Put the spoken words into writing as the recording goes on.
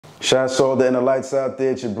Shout out to the inner lights out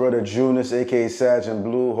there. It's your brother Junus, aka Sag and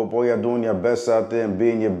Blue. Hope all y'all doing your best out there and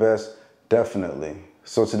being your best, definitely.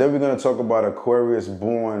 So today we're going to talk about Aquarius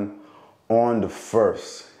born on the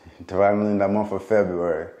 1st, dividing that month of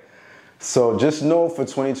February. So just know for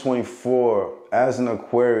 2024, as an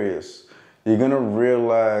Aquarius, you're going to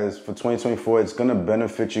realize for 2024, it's going to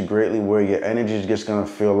benefit you greatly where your energy is just going to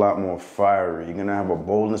feel a lot more fiery. You're going to have a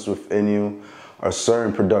boldness within you, a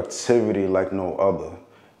certain productivity like no other.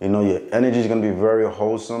 You know, your energy is going to be very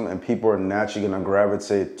wholesome and people are naturally going to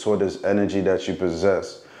gravitate toward this energy that you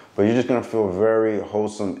possess. But you're just going to feel very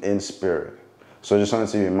wholesome in spirit. So just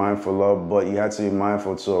something to be mindful of, but you have to be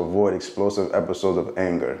mindful to avoid explosive episodes of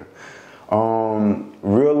anger.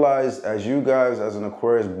 Realize as you guys, as an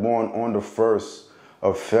Aquarius born on the 1st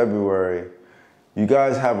of February, you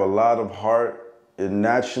guys have a lot of heart. You're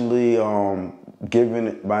naturally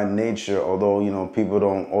given by nature, although, you know, people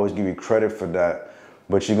don't always give you credit for that.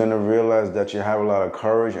 But you're going to realize that you have a lot of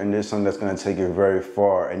courage and there's something that's going to take you very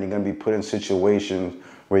far. And you're going to be put in situations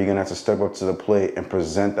where you're going to have to step up to the plate and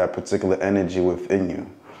present that particular energy within you.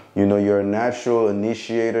 You know, you're a natural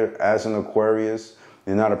initiator as an Aquarius.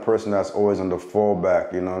 You're not a person that's always on the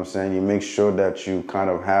fallback, you know what I'm saying? You make sure that you kind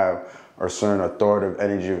of have a certain authoritative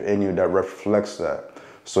energy in you that reflects that.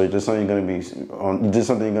 So it's just something you're going to be, just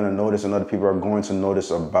something you're going to notice and other people are going to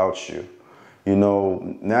notice about you. You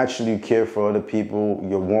know, naturally you care for other people,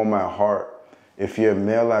 you're warm at heart. If you're a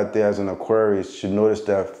male out there as an Aquarius, you should notice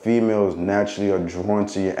that females naturally are drawn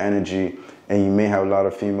to your energy and you may have a lot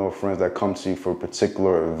of female friends that come to you for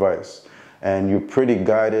particular advice. And you're pretty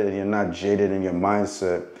guided and you're not jaded in your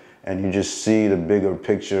mindset and you just see the bigger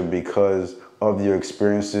picture because of your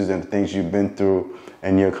experiences and things you've been through.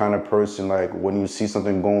 And you're the kind of person like when you see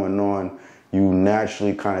something going on, you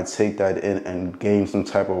naturally kind of take that in and gain some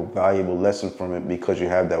type of valuable lesson from it because you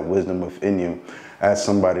have that wisdom within you as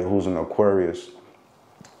somebody who's an Aquarius.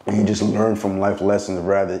 And you just learn from life lessons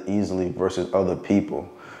rather easily versus other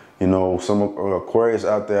people. You know, some Aquarius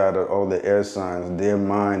out there, out of all the air signs, their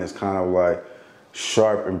mind is kind of like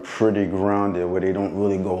sharp and pretty grounded where they don't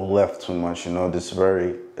really go left too much. You know, it's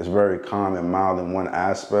very calm and mild in one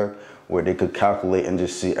aspect where they could calculate and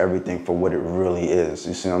just see everything for what it really is.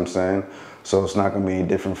 You see what I'm saying? So it's not going to be any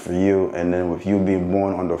different for you. And then with you being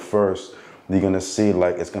born on the 1st, you're going to see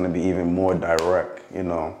like it's going to be even more direct, you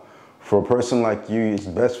know. For a person like you, it's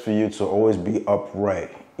best for you to always be upright.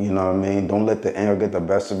 You know what I mean? Don't let the anger get the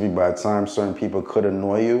best of you. By the time certain people could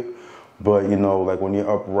annoy you, but you know, like when you're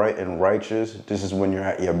upright and righteous, this is when you're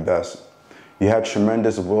at your best. You have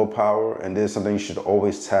tremendous willpower and this is something you should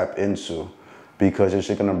always tap into because it's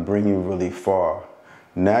just going to bring you really far.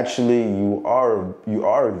 Naturally, you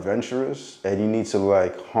are adventurous and you need to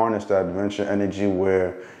like harness that adventure energy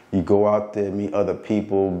where you go out there, meet other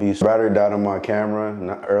people. Battery died on my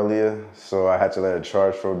camera earlier, so I had to let it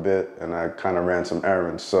charge for a bit and I kind of ran some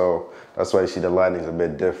errands. So that's why you see the lighting's a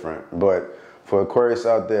bit different. But for Aquarius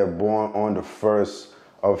out there born on the 1st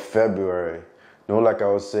of February, know, like I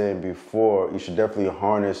was saying before, you should definitely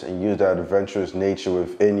harness and use that adventurous nature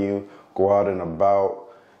within you. Go out and about.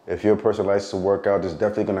 If you're a person that likes to work out, it's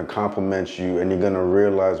definitely going to compliment you and you're going to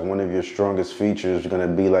realize one of your strongest features is going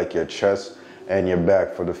to be like your chest and your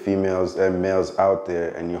back for the females and males out there,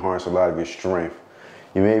 and you harness a lot of your strength.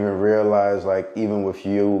 You may even realize like even with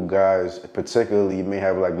you guys particularly, you may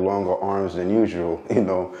have like longer arms than usual, you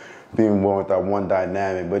know, being born with that one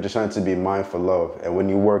dynamic, but just something to be mindful of. And when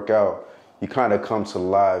you work out, you kind of come to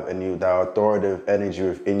life and that authoritative energy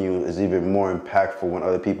within you is even more impactful when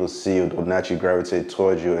other people see you. They'll naturally gravitate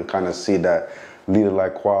towards you and kind of see that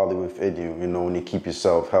leader-like quality within you, you know, when you keep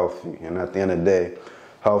yourself healthy. And at the end of the day,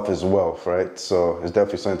 health is wealth, right? So it's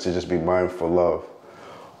definitely something to just be mindful of.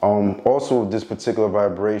 Also, with this particular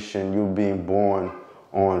vibration, you being born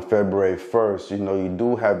on February 1st, you know, you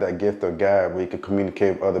do have that gift of gab where you can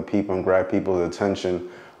communicate with other people and grab people's attention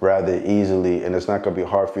rather easily, and it's not going to be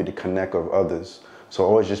hard for you to connect with others. So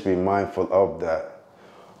always just be mindful of that.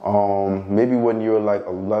 Maybe when you were like a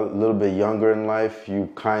little bit younger in life, you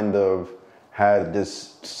kind of had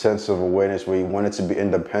this sense of awareness where you wanted to be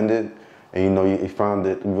independent, and you know, you found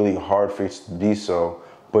it really hard for you to be so,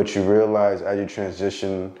 but you realize as you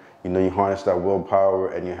transition, you know, you harnessed that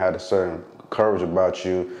willpower and you had a certain courage about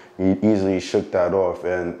you, you easily shook that off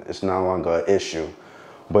and it's no longer an issue.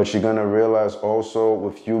 But you're gonna realize also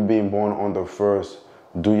with you being born on the 1st,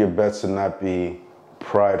 do your best to not be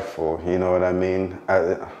prideful, you know what I mean?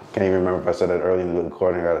 I can't even remember if I said that earlier in the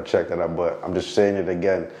recording, I gotta check that out, but I'm just saying it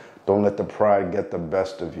again. Don't let the pride get the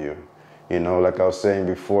best of you. You know, like I was saying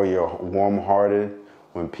before, you're warm-hearted.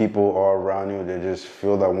 When people are around you, they just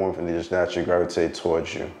feel that warmth and they just naturally gravitate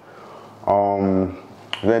towards you.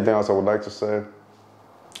 Is there anything else I would like to say?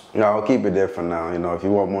 I'll keep it there for now. If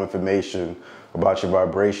you want more information about your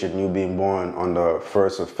vibration, you being born on the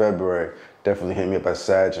 1st of February, definitely hit me up at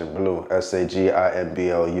Saginblue,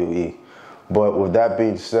 Saginblue. But with that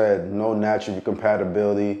being said, no natural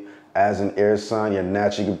compatibility. As an air sign, you're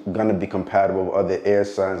naturally going to be compatible with other air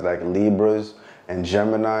signs like Libras and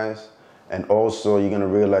Geminis. And also, you're going to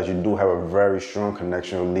realize you do have a very strong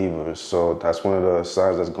connection with Libras. So that's one of the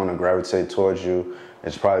signs that's going to gravitate towards you.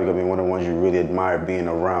 It's probably going to be one of the ones you really admire being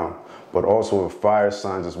around. But also with fire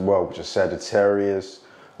signs as well, which are Sagittarius,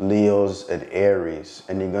 Leos, and Aries.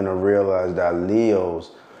 And you're going to realize that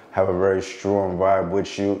Leos have a very strong vibe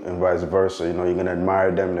with you and vice versa. You're going to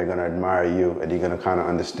admire them, they're going to admire you, and you're going to kind of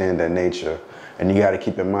understand their nature. And you got to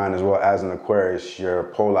keep in mind as well, as an Aquarius, your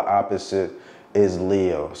polar opposite is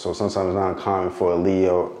Leo. So sometimes it's not uncommon for a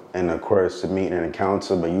Leo and Aquarius to meet and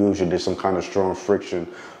encounter, but usually there's some kind of strong friction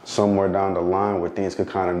somewhere down the line where things could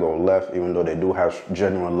kind of go left, even though they do have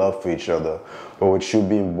genuine love for each other. But with you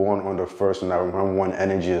being born on the 1st, and that number one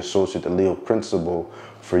energy associated with the Leo principle,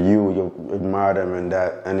 for you, you'll admire them, and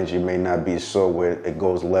that energy may not be so where it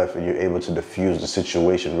goes left and you're able to diffuse the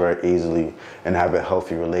situation very easily and have a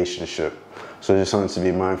healthy relationship. So just something to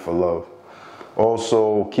be mindful of.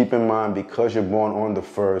 Also, keep in mind, because you're born on the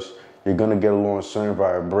 1st, you're going to get along certain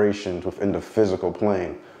vibrations within the physical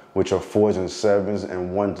plane, which are 4s and 7s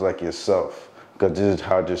and 1s like yourself, because this is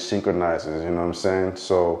how it just synchronizes, you know what I'm saying?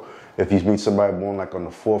 So if you meet somebody born like on the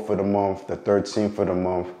 4th of the month, the 13th of the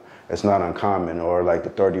month, it's not uncommon, or like the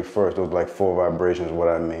 31st, those like 4 vibrations, what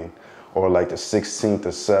I mean, or like the 16th, the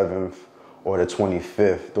 7th, or the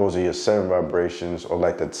 25th, those are your 7 vibrations, or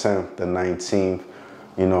like the 10th, the 19th,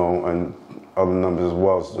 and other numbers as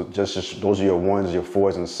well. So just those are your 1s, your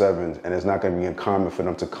 4s and 7s, and it's not going to be uncommon for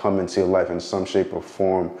them to come into your life in some shape or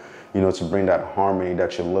form, to bring that harmony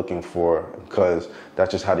that you're looking for, because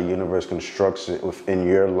that's just how the universe constructs it within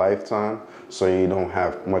your lifetime, so you don't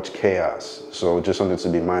have much chaos. So just something to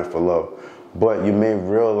be mindful of. But you may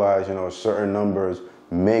realize, certain numbers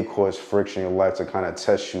may cause friction in your life to kind of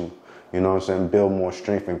test you, build more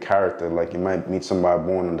strength and character. Like you might meet somebody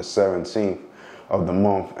born on the 17th of the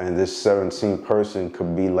month, and this 17th person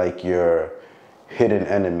could be like your hidden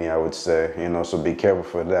enemy, I would say, so be careful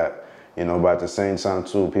for that. But at the same time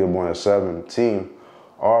too, people born at 17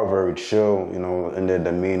 are very chill, in their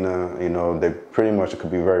demeanor, they pretty much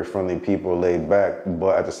could be very friendly people, laid back,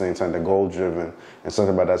 but at the same time they're goal driven. And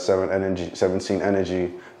something about that 17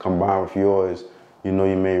 energy combined with yours, you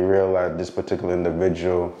may realize this particular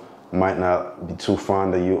individual might not be too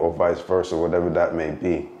fond of you, or vice versa, whatever that may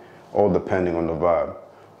be, all depending on the vibe.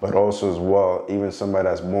 But also as well, even somebody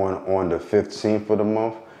that's born on the 15th of the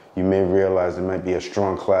month, you may realize there might be a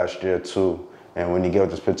strong clash there too. And when you get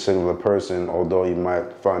with this particular person, although you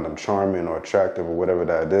might find them charming or attractive or whatever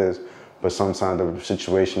that is, but sometimes the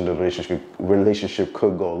situation, the relationship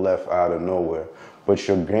could go left out of nowhere. But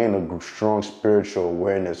you'll gain a strong spiritual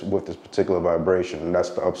awareness with this particular vibration, and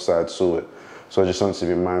that's the upside to it. So just something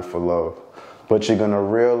to be mindful of. But you're going to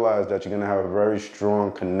realize that you're going to have a very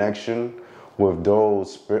strong connection with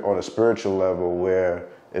those on a spiritual level, where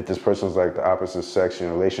if this person's like the opposite sex,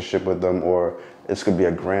 your relationship with them, or this could be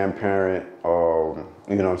a grandparent, or,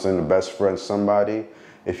 the best friend, somebody.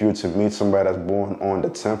 If you were to meet somebody that's born on the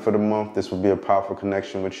 10th of the month, this would be a powerful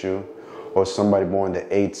connection with you. Or somebody born the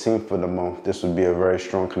 18th of the month, this would be a very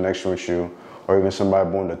strong connection with you. Or even somebody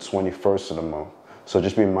born the 21st of the month. So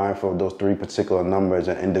just be mindful of those 3 particular numbers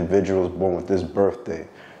and individuals born with this birthday.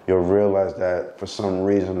 You'll realize that for some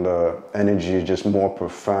reason the energy is just more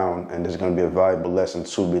profound, and there's going to be a valuable lesson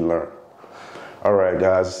to be learned. All right,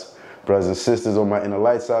 guys, brothers and sisters, all my inner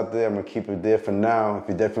lights out there, I'm going to keep it there for now. If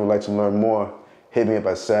you definitely would like to learn more, hit me up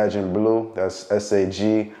at Saginblue, that's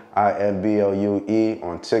Saginblue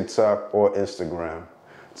on TikTok or Instagram.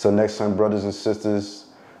 Till next time, brothers and sisters,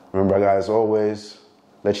 remember, guys, always,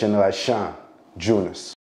 let your light shine. Jonas.